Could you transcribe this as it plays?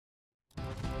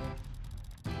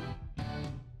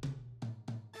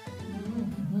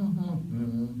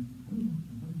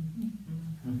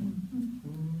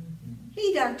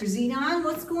Dr. Xenon,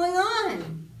 what's going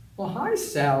on? Well, hi,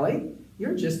 Sally.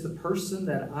 You're just the person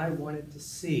that I wanted to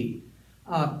see.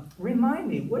 Remind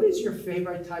me, what is your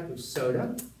favorite type of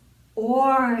soda?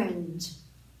 Orange.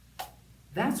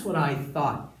 That's what I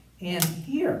thought. And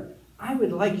here, I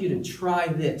would like you to try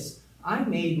this. I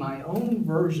made my own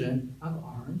version of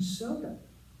orange soda.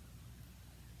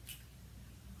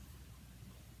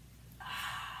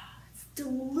 It's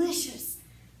delicious.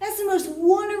 That's the most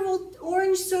wonderful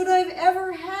orange soda I've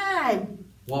ever had.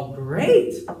 Well,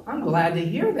 great. I'm glad to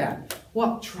hear that.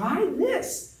 Well, try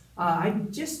this. I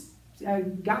just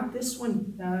got this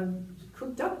one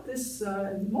cooked up this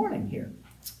morning here.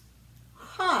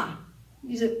 Huh.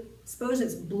 Suppose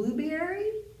it's blueberry?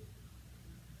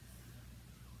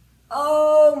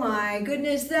 Oh my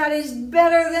goodness, that is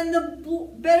better than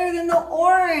the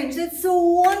orange. That's so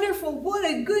wonderful. What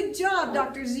a good job,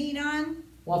 Dr. Xenon.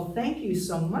 Well, thank you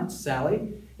so much,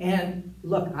 Sally. And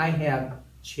look, I have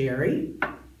cherry,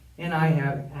 and I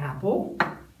have apple,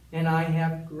 and I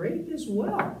have grape as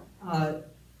well.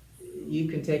 You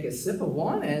can take a sip of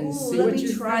one and see what you think. Let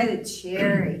me try the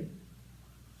cherry.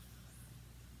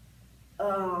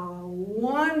 Oh,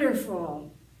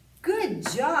 wonderful. Good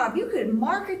job. You could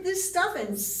market this stuff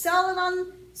and sell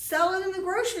it in the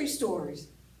grocery stores.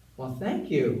 Well,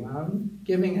 thank you. I'm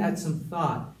giving that some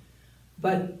thought.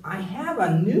 But I have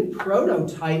a new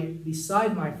prototype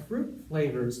beside my fruit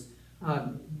flavors.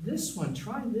 This one,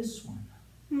 try this one.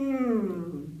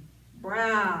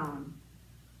 Brown.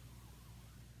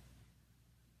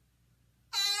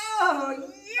 Oh,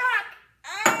 yuck!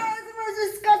 It's the most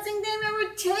disgusting thing I've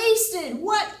ever tasted.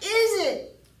 What is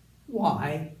it?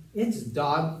 Why, it's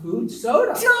dog food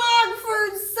soda. Dog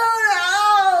food soda!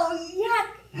 Oh, yuck!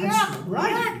 That's yuck,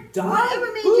 right. Yuck. Dog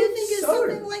Whatever made food you think of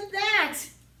soda. something like that?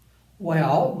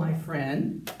 Well, my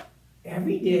friend,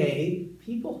 every day,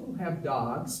 people who have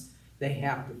dogs, they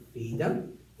have to feed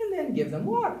them and then give them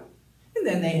water. And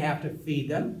then they have to feed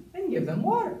them and give them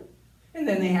water. And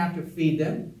then they have to feed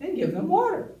them and give them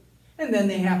water. And then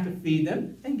they have to feed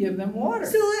them and give them water.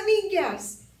 So let me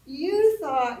guess. You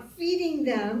thought feeding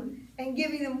them and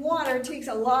giving them water takes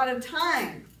a lot of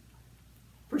time.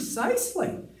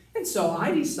 Precisely. And so I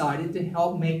decided to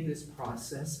help make this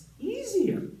process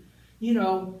easier. You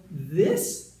know,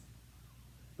 this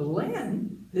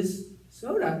blend, this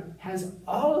soda, has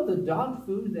all of the dog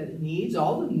food that it needs,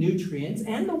 all the nutrients,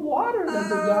 and the water that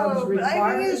the dogs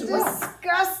require as well. It's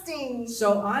disgusting.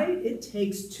 So it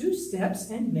takes 2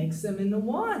 steps and makes them into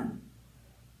one.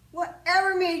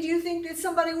 Whatever made you think that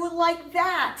somebody would like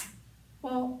that?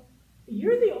 Well,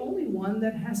 you're the only one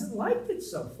that hasn't liked it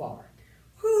so far.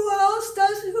 Who else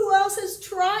has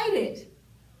tried it?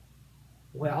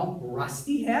 Well,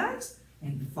 Rusty has,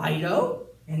 and Fido,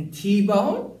 and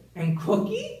T-Bone, and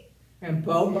Cookie, and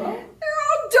Bobo. They're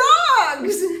all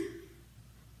dogs!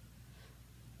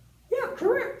 Yeah,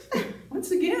 correct.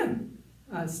 Once again,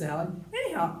 Sally.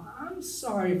 Anyhow, I'm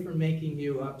sorry for making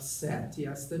you upset.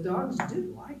 Yes, the dogs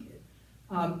did like it.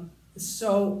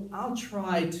 So I'll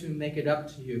try to make it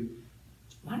up to you.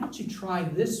 Why don't you try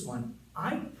this one?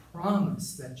 I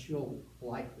promise that you'll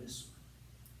like this one.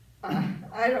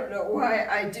 I don't know why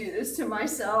I do this to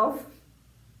myself.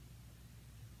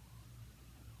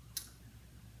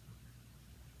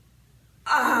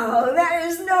 Oh, that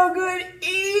is no good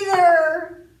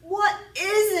either. What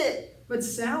is it? But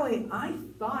Sally, I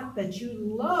thought that you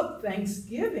loved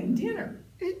Thanksgiving dinner.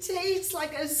 It tastes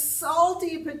like a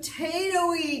salty,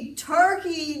 potatoey,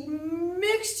 turkey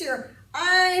mixture.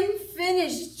 I'm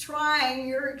finished trying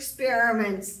your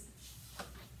experiments.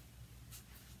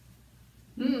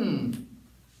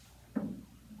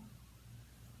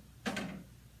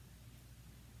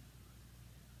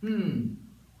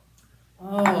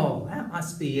 Oh, that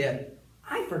must be it.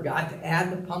 I forgot to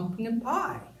add the pumpkin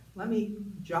pie. Let me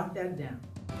jot that down.